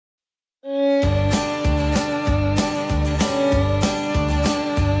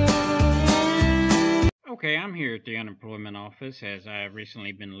Okay, I'm here at the unemployment office as I have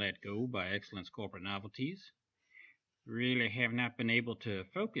recently been let go by Excellence Corporate Novelties. Really have not been able to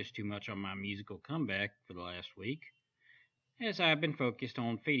focus too much on my musical comeback for the last week, as I've been focused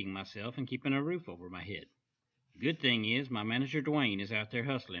on feeding myself and keeping a roof over my head. The good thing is my manager Dwayne is out there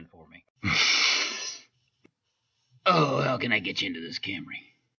hustling for me. Oh, how can I get you into this Camry?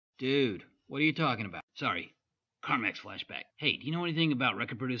 Dude, what are you talking about? Sorry, CarMax flashback. Hey, do you know anything about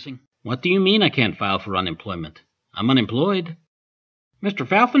record producing? What do you mean I can't file for unemployment? I'm unemployed. Mr.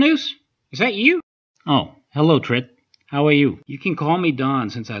 Falfanus? Is that you? Oh, hello, Trit. How are you? You can call me Don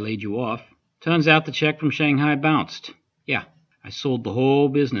since I laid you off. Turns out the check from Shanghai bounced. Yeah, I sold the whole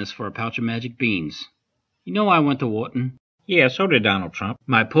business for a pouch of magic beans. You know I went to Wharton. Yeah, so did Donald Trump.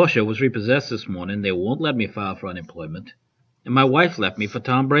 My Porsche was repossessed this morning. They won't let me file for unemployment. And my wife left me for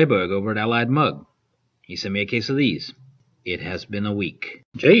Tom Brayberg over at Allied Mug. He sent me a case of these. It has been a week.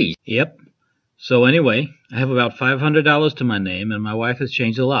 Geez. Yep. So anyway, I have about $500 to my name, and my wife has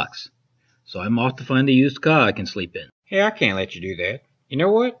changed the locks. So I'm off to find a used car I can sleep in. Hey, I can't let you do that. You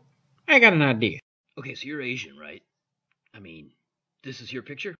know what? I got an idea. Okay, so you're Asian, right? I mean, this is your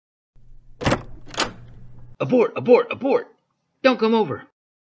picture? Abort, abort, abort! Don't come over.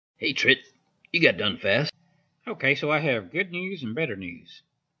 Hey, Trit, you got done fast. Okay, so I have good news and better news.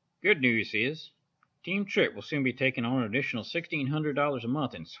 Good news is, Team Trit will soon be taking on an additional $1,600 a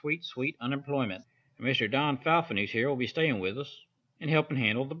month in sweet, sweet unemployment. And Mr. Don Falfanus here will be staying with us and helping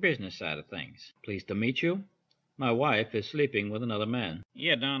handle the business side of things. Pleased to meet you. My wife is sleeping with another man.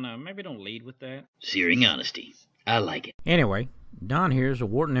 Yeah, Don, maybe don't lead with that. Searing honesty. I like it. Anyway, Don here is a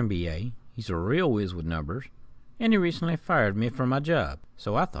Wharton MBA. He's a real whiz with numbers. And he recently fired me from my job.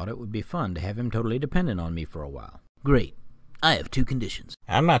 So I thought it would be fun to have him totally dependent on me for a while. Great. I have 2 conditions.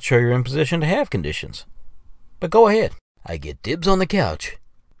 I'm not sure you're in position to have conditions. But go ahead. I get dibs on the couch,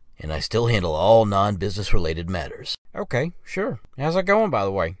 and I still handle all non-business related matters. Okay, sure. How's it going, by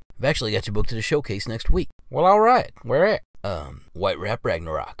the way? I've actually got you booked to the showcase next week. Well, all right. Where at? White Rap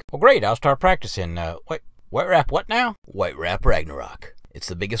Ragnarok. Well, great. I'll start practicing. White Rap what now? White Rap Ragnarok. It's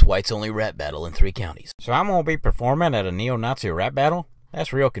the biggest whites-only rap battle in 3 counties. So I'm going to be performing at a neo-Nazi rap battle?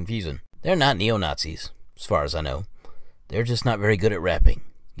 That's real confusing. They're not neo-Nazis, as far as I know. They're just not very good at rapping.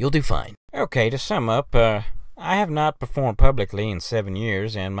 You'll do fine. Okay, to sum up, I have not performed publicly in 7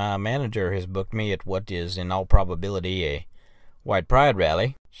 years, and my manager has booked me at what is, in all probability, a white pride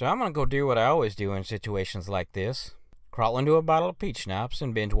rally. So I'm going to go do what I always do in situations like this. Crawl into a bottle of peach schnapps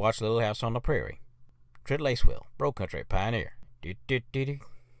and binge watch Little House on the Prairie. Trit Lacewell, Bro Country Pioneer.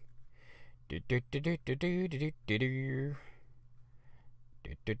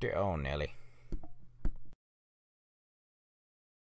 Oh, Nelly.